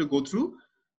 chapters you have to go through.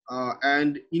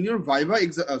 And in your Viva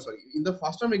in the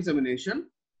first term examination,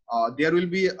 there will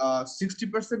be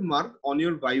 60% mark on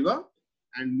your Viva,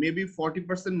 and maybe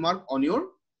 40% mark on your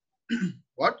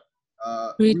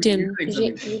written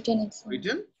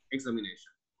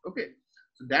examination. Okay,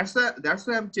 so that's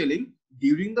why I'm telling,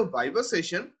 during the Viva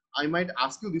session I might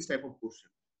ask you this type of question.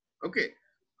 Okay,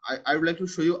 I would like to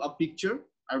show you a picture.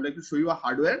 I would like to show you a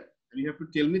hardware, and you have to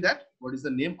tell me that what is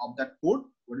the name of that port,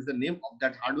 what is the name of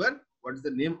that hardware, what is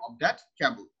the name of that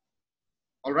cable.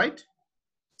 All right.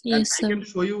 Yes, and I can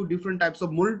show you different types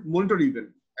of monitor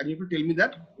even, and you have to tell me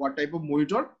that what type of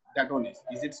monitor that one is.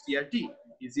 Is it CRT?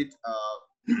 Is it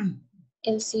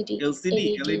LCD,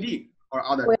 LED, or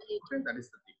other? Okay, that is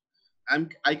the thing.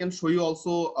 And I can show you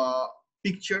also a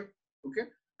picture. Okay,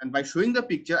 and by showing the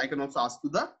picture, I can also ask you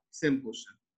the same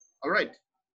question. All right.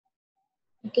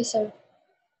 Okay, sir.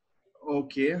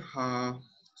 Okay.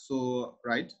 So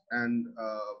right, and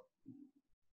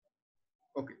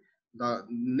okay. The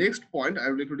next point I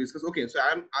would like to discuss. Okay, so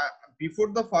before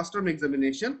the first term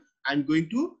examination, I'm going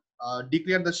to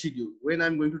declare the schedule when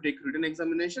I'm going to take written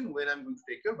examination, when I'm going to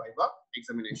take your Viva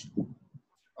examination.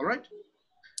 All right.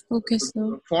 Okay, so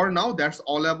sir. For now, that's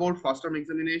all about first term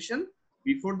examination.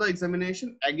 Before the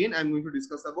examination, again, I'm going to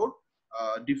discuss about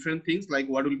different things, like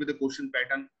what will be the question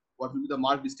pattern, what will be the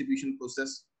mark distribution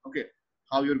process. Okay,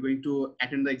 how you're going to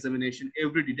attend the examination,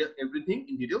 everything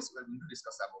in details we're going to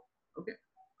discuss about. Okay.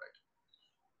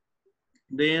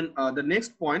 Then the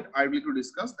next point I will to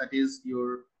discuss, that is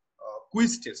your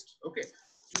quiz test. Okay,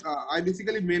 I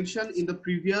basically mentioned in the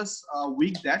previous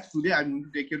week that today I'm going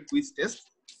to take your quiz test.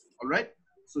 All right.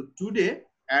 So today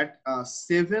at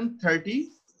 7:30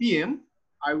 p.m.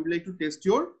 I would like to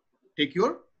take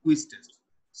your quiz test.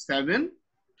 7:30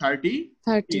 7:30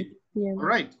 30 p.m. p.m. All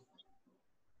right.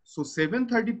 So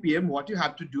 7:30 p.m. what you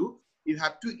have to do, you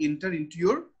have to enter into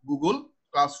your Google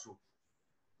Classroom.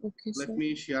 Okay, Let sir.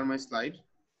 me share my slide.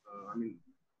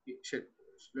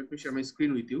 Let me share my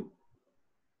screen with you.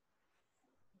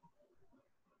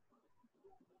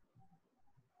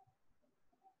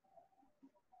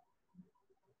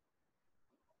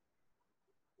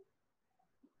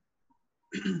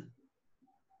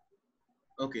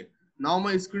 Okay, now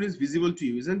my screen is visible to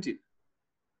you, isn't it?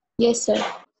 Yes, sir.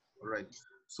 All right.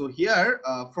 So here,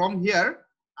 from here,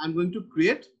 I'm going to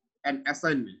create an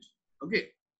assignment. Okay,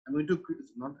 I'm going to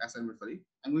not assignment. Sorry,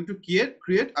 I'm going to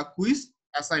create a quiz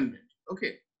assignment.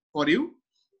 Okay, for you.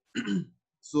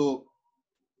 So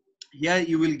here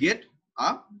you will get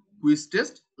a quiz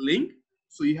test link.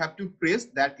 So you have to press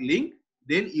that link.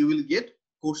 Then you will get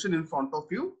question in front of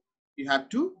you. You have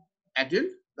to attend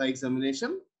the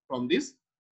examination from this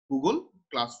Google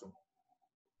Classroom.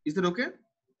 Is that okay?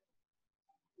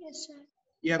 Yes, sir.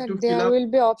 You have Sir, to fill there up. will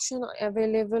be option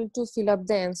available to fill up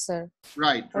the answer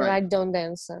Right, or right, write down the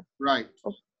answer. right,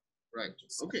 Okay. right.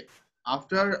 Okay.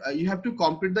 After you have to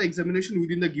complete the examination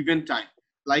within the given time.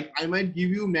 Like I might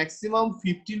give you maximum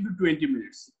 15 to 20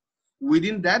 minutes.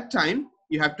 Within that time,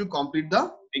 you have to complete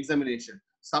the examination.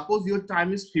 Suppose your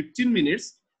time is 15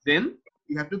 minutes, then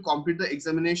you have to complete the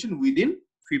examination within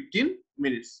 15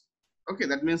 minutes. Okay,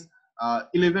 that means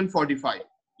 11:45.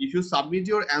 If you submit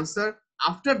your answer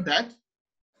after that,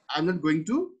 I'm not going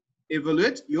to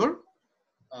evaluate your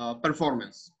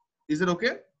performance. Is it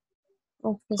okay?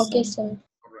 Okay, Okay, sir. sir.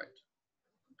 All right.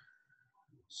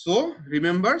 So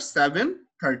remember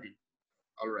 7:30.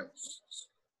 All right.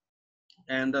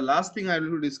 And the last thing I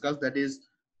will discuss, that is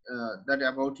that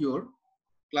about your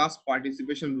class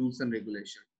participation rules and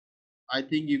regulation. I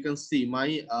think you can see my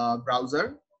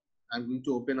browser. I'm going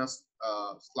to open a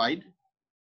slide.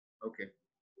 Okay.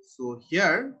 So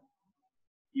here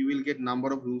you will get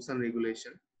number of rules and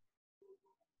regulation.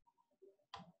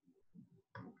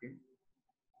 Okay.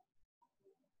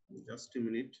 Just a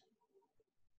minute.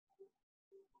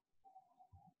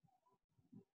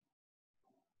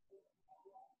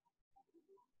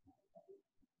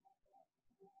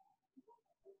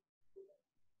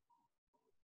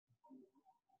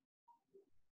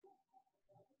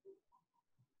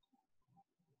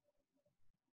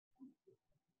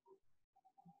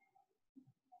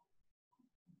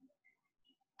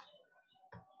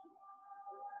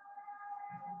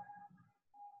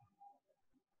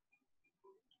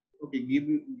 Okay,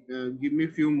 give me a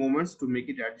few moments to make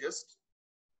it adjust.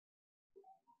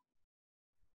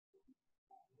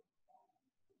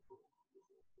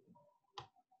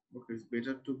 Okay, it's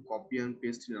better to copy and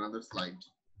paste in another slide.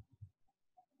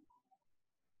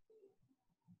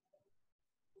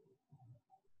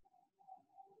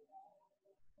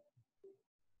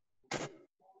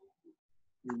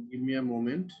 Give me a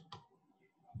moment.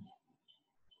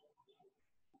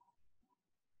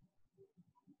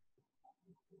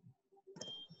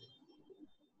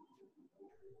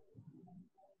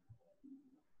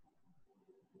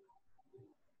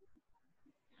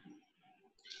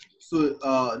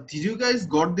 So, did you guys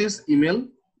got this email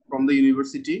from the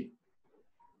university?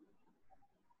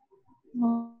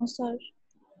 No, sir.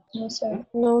 No, sir.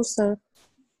 No, sir.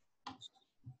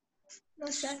 No,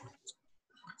 sir.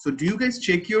 So, do you guys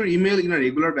check your email in a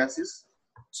regular basis?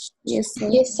 Yes, sir.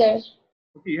 Yes, sir.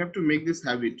 Okay, you have to make this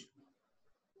habit.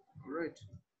 All right.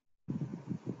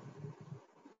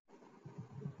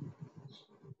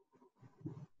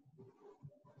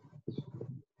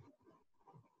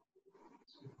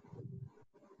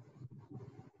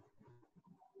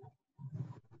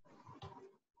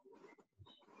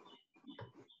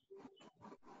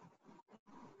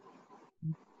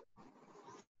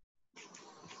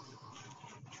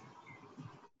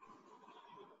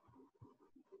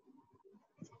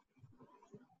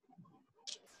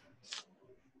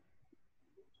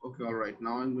 Okay, all right.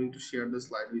 Now I'm going to share the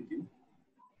slide with you.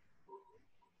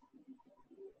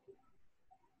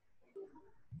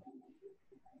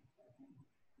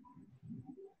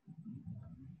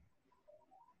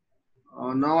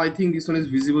 Now I think this one is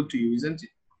visible to you, isn't it?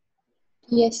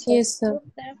 Yes, sir. Yes, sir.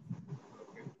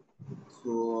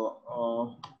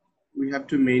 So we have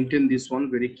to maintain this one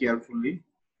very carefully.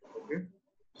 Okay.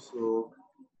 So,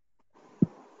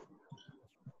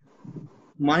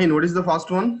 Mahin, what is the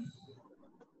first one?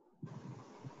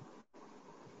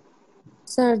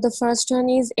 Sir, the first one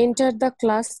is enter the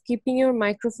class, keeping your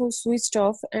microphone switched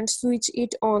off and switch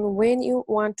it on when you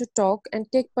want to talk and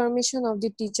take permission of the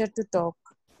teacher to talk.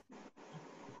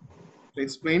 So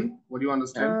explain what do you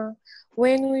understand.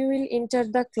 When we will enter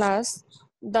the class,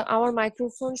 our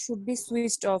microphone should be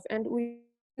switched off and we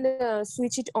will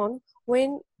switch it on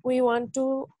when we want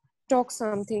to talk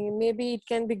something. Maybe it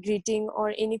can be greeting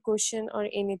or any question or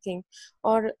anything,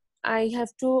 or I have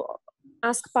to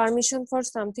ask permission for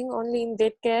something. Only in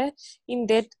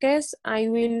that case I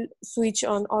will switch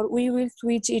on, or we will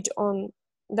switch it on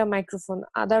the microphone.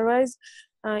 Otherwise,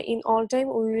 in all time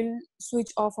we will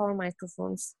switch off our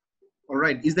microphones. All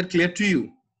right. Is that clear to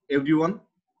you, everyone?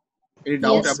 Any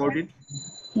doubt Yes, about it?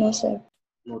 no, sir.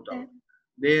 No doubt.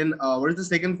 Then what is the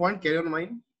second point? Carry on,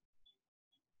 mine.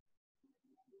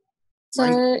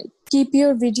 Sir, keep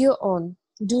your video on.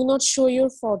 Do not show your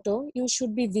photo. You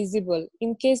should be visible.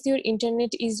 In case your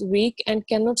internet is weak and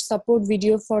cannot support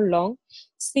video for long,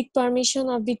 seek permission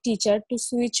of the teacher to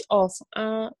switch off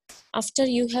after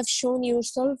you have shown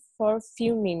yourself for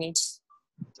few minutes.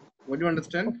 What do you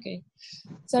understand? Okay.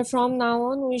 So from now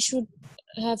on, we should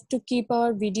have to keep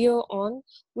our video on.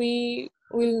 We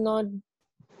will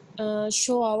not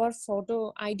show our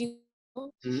photo ID.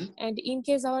 And in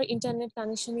case our internet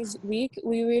connection is weak,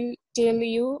 we will tell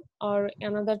you or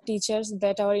another teachers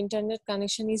that our internet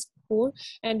connection is poor,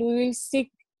 and we will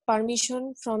seek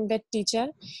permission from that teacher.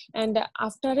 And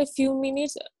after a few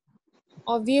minutes,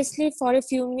 obviously for a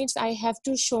few minutes we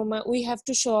have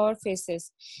to show our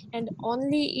faces, and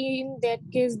only in that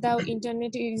case the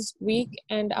internet is weak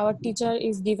and our teacher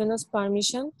is given us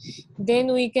permission,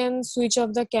 then we can switch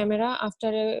off the camera after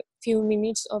a few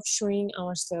minutes of showing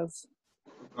ourselves.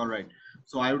 All right.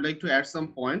 So I would like to add some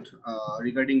point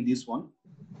regarding this one.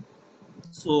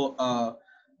 So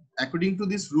according to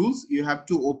these rules, you have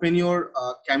to open your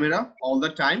camera all the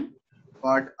time.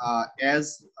 But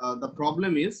as the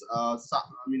problem is,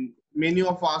 many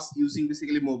of us using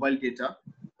basically mobile data.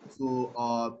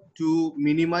 So to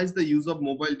minimize the use of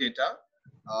mobile data,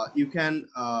 you can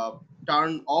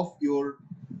turn off your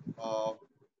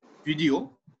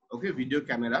video, okay, video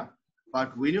camera.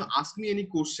 But when you ask me any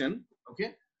question,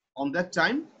 okay, on that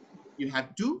time, you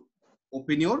have to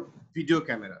open your video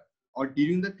camera. Or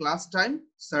during the class time,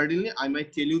 certainly I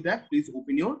might tell you that please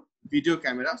open your video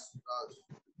camera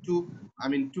to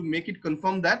make it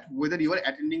confirm that whether you are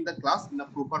attending the class in a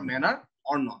proper manner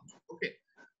or not. Okay,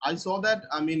 I saw that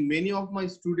many of my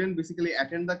students basically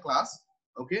attend the class,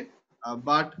 okay,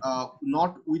 but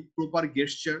not with proper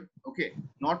gesture, okay,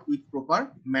 not with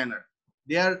proper manner.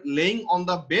 They are laying on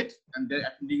the bed and they're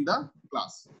attending the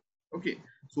class. Okay,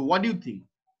 so what do you think?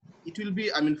 It will be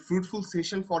fruitful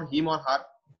session for him or her?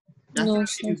 No,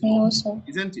 sir.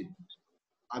 Isn't it?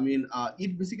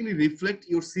 It basically reflects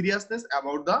your seriousness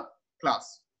about the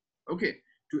class. Okay,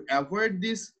 to avoid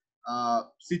this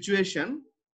situation,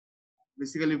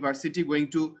 basically varsity going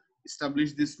to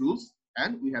establish these rules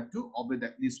and we have to obey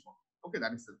this one. Okay,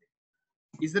 that is the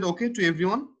thing. Is that okay to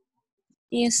everyone?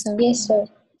 Yes, sir. Yes, sir.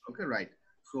 Okay, right.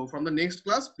 So from the next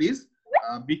class, please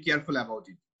be careful about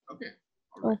it. Okay.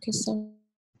 All right. Okay, sir.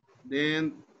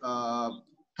 Then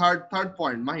third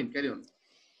point, Mahin, carry on.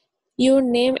 Your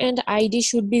name and ID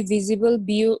should be visible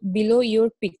below your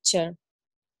picture.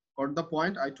 Got the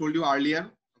point I told you earlier,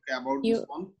 okay, about this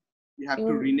one. You have to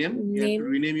your rename. You have to name.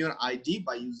 rename your ID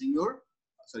by using your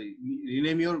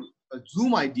rename your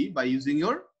Zoom ID by using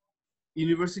your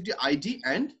university ID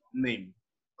and name.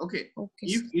 Okay.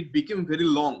 If it became very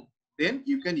long, then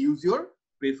you can use your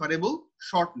preferable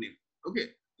short name. Okay.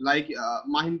 Like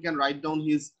Mahin can write down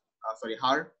his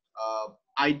her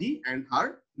ID and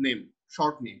her name,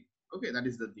 short name. Okay, that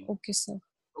is the thing. Okay, sir.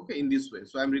 Okay, in this way.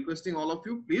 So I'm requesting all of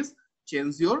you, please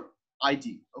change your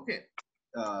ID. Okay,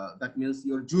 that means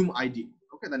your Zoom ID.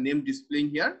 Okay, the name displaying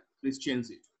here, please change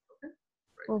it. Okay.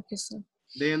 Right. Okay, sir.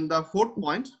 Then the fourth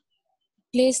point.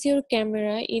 Place your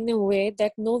camera in a way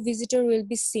that no visitor will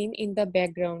be seen in the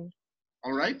background.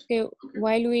 All right. Okay.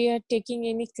 While we are taking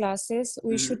any classes,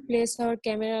 we should place our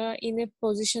camera in a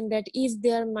position that if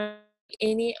there might be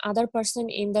any other person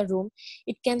in the room,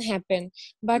 it can happen.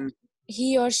 But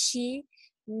he or she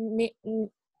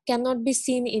cannot be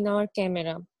seen in our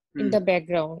camera in the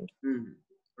background.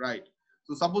 Right.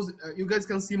 So suppose you guys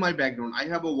can see my background. I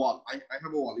have a wall. I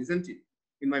have a wall, isn't it?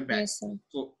 In my back. Yes, sir.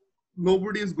 So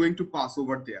nobody is going to pass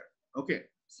over there. Okay.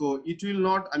 So it will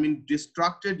not,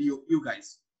 distracted you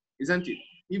guys, isn't it?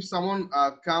 If someone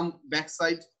come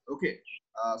backside, okay.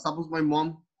 Suppose my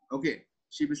mom, okay,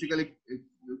 she basically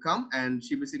come and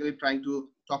she basically trying to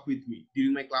talk with me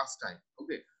during my class time,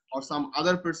 okay. Or some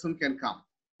other person can come,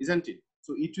 isn't it?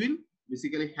 So it will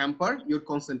basically hamper your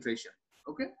concentration.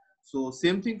 Okay. So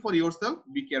same thing for yourself.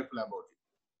 Be careful about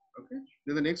it. Okay.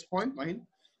 Then the next point, Mahin.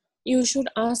 You should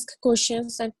ask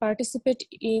questions and participate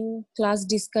in class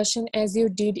discussion as you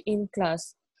did in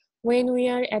class. When we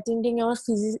are attending our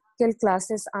physical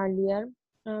classes earlier,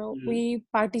 we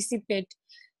participate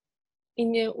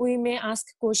we may ask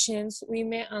questions, we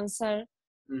may answer.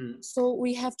 Mhm. So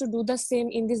we have to do the same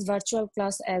in this virtual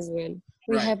class as well.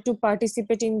 We Right. have to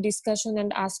participate in discussion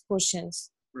and ask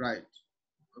questions. Right.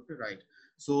 Okay, right.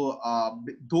 So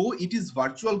though it is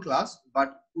virtual class, but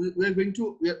we are going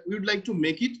to we would like to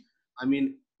make it, I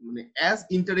mean, as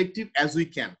interactive as we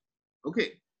can.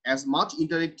 Okay, as much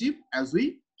interactive as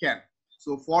we can.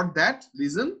 So for that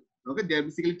reason, okay, they are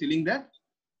basically telling that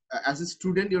as a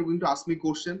student, you're going to ask me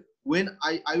question. When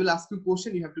I will ask you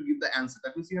question, you have to give the answer.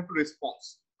 That means you have to respond.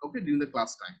 Okay, during the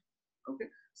class time. Okay.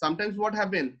 Sometimes what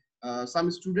happen?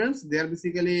 Some students, they are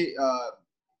basically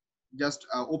just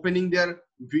opening their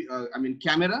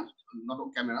camera,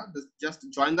 not camera, just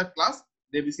join the class.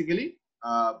 They basically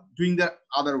doing their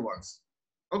other works.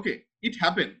 Okay, it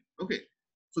happened. Okay,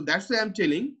 so that's why I'm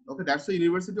telling. Okay, that's the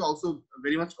university also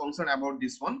very much concerned about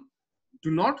this one.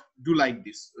 Do not do like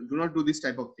this. Do not do this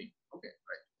type of thing. Okay,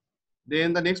 right.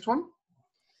 Then the next one.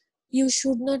 You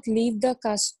should not leave the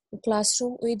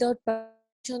classroom without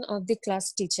permission of the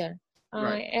class teacher.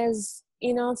 Right. As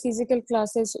in our physical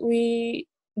classes, we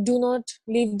do not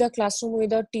leave the classroom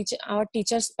without our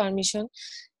teacher's permission.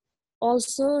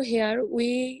 Also here,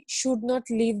 we should not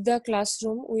leave the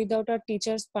classroom without our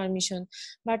teacher's permission.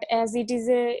 But as it is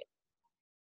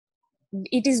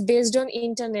based on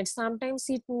internet, sometimes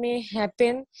it may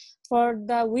happen for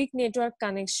the weak network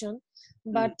connection,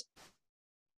 but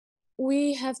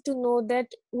we have to know that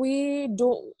we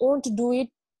won't do it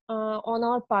on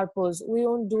our purpose. We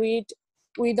won't do it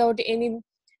without any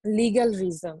legal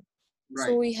reason. Right.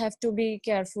 So we have to be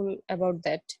careful about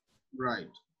that. Right.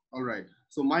 All right.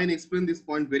 So mine explained this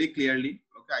point very clearly.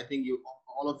 Okay, I think you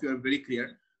all of you are very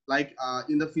clear. Like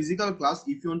in the physical class,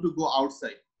 if you want to go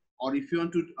outside, or if you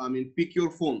want to, pick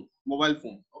your phone, mobile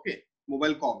phone, okay,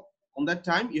 mobile call. On that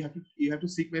time, you have to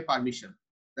seek my permission.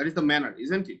 That is the manner,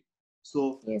 isn't it?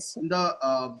 So Yes, sir. in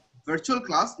the virtual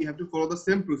class, you have to follow the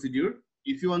same procedure.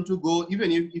 If you want to go,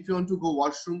 even if you want to go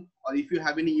washroom, or if you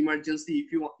have any emergency,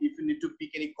 if you need to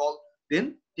pick any call,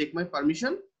 then take my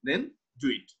permission, then do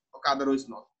it. Okay, otherwise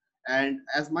not. And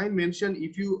as mine mentioned,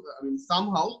 if you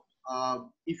somehow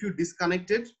if you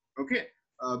disconnected, okay,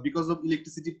 because of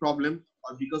electricity problem,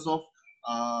 or because of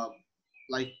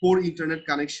like poor internet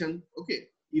connection, okay,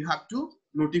 you have to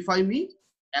notify me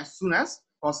as soon as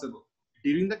possible.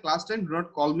 During the class time, do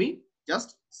not call me,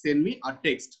 just send me a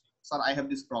text. Sir, I have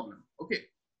this problem. Okay,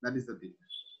 that is the thing.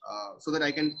 So that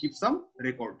I can keep some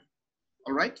record.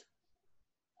 All right.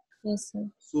 Yes, sir.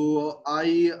 So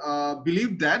I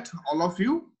believe that all of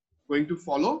you going to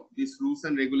follow these rules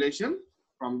and regulation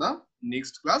from the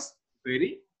next class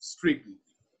very strictly.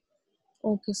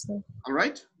 Okay, sir. All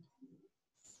right.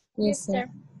 Yes, sir.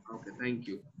 Okay, thank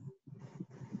you.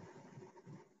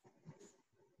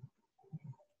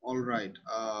 All right.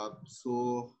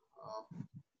 So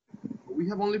we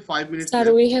have only 5 minutes Sir,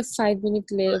 left. we have 5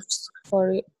 minutes left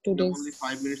for We have today's. only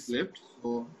 5 minutes left.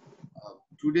 So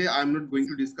today I'm not going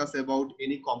to discuss about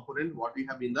any component what we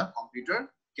have in the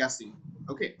computer casing.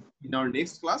 Okay. In our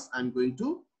next class, I'm going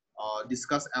to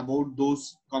discuss about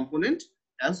those components,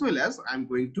 as well as I'm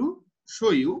going to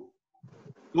show you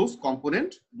those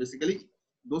component, basically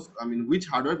those, which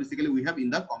hardware basically we have in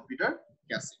the computer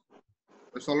casing.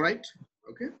 That's all right.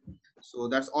 Okay. So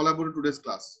that's all about today's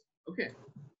class. Okay.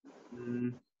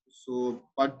 So,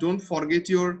 but don't forget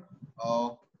your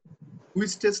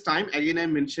quiz test time. Again,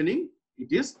 I'm mentioning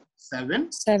it is 7:30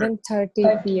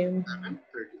 7:30 p.m.